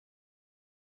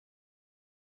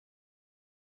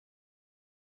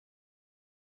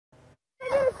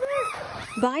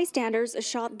Bystanders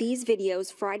shot these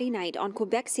videos Friday night on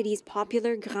Quebec City's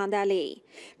popular Grande Allée.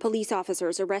 Police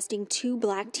officers arresting two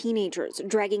black teenagers,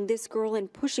 dragging this girl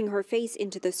and pushing her face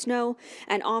into the snow.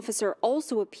 An officer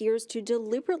also appears to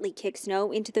deliberately kick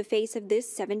snow into the face of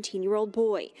this 17-year-old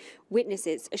boy.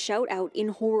 Witnesses shout out in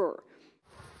horror.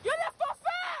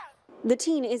 The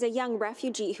teen is a young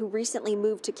refugee who recently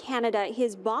moved to Canada.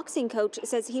 His boxing coach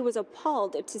says he was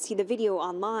appalled to see the video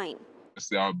online.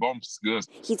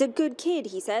 He's a good kid,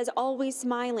 he says, always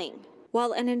smiling.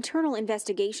 While an internal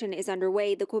investigation is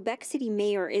underway, the Quebec City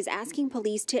mayor is asking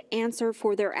police to answer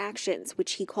for their actions,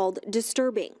 which he called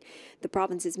disturbing. The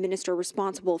province's minister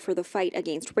responsible for the fight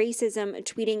against racism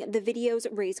tweeting the videos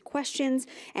raise questions,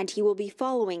 and he will be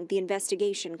following the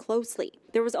investigation closely.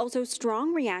 There was also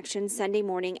strong reaction Sunday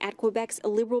morning at Quebec's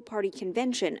Liberal Party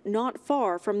convention, not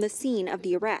far from the scene of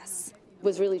the arrests. It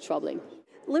was really troubling.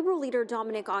 Liberal leader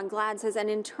Dominic Anglade says an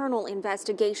internal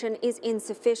investigation is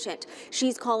insufficient.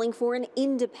 She's calling for an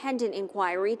independent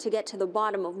inquiry to get to the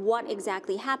bottom of what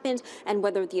exactly happened and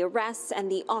whether the arrests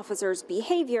and the officers'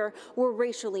 behavior were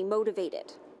racially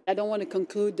motivated. I don't want to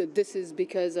conclude that this is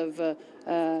because of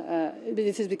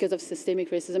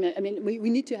systemic racism. I mean, we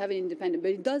need to have an independent,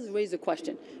 but it does raise a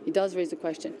question. It does raise a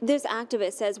question. This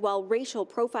activist says while racial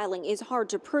profiling is hard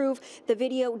to prove, the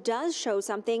video does show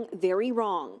something very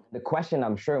wrong. The question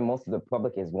I'm sure most of the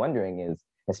public is wondering is,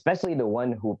 especially the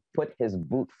one who put his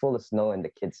boot full of snow in the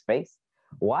kid's face,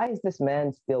 why is this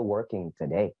man still working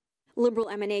today? Liberal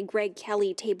MNA Greg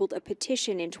Kelly tabled a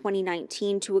petition in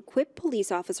 2019 to equip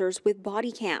police officers with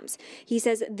body cams. He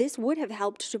says this would have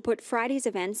helped to put Friday's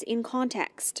events in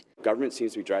context. Government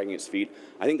seems to be dragging its feet.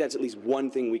 I think that's at least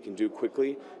one thing we can do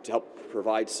quickly to help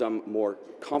provide some more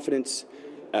confidence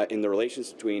in the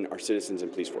relations between our citizens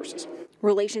and police forces.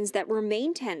 Relations that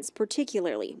remain tense,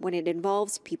 particularly when it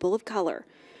involves people of color.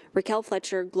 Raquel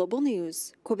Fletcher, Global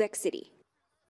News, Quebec City.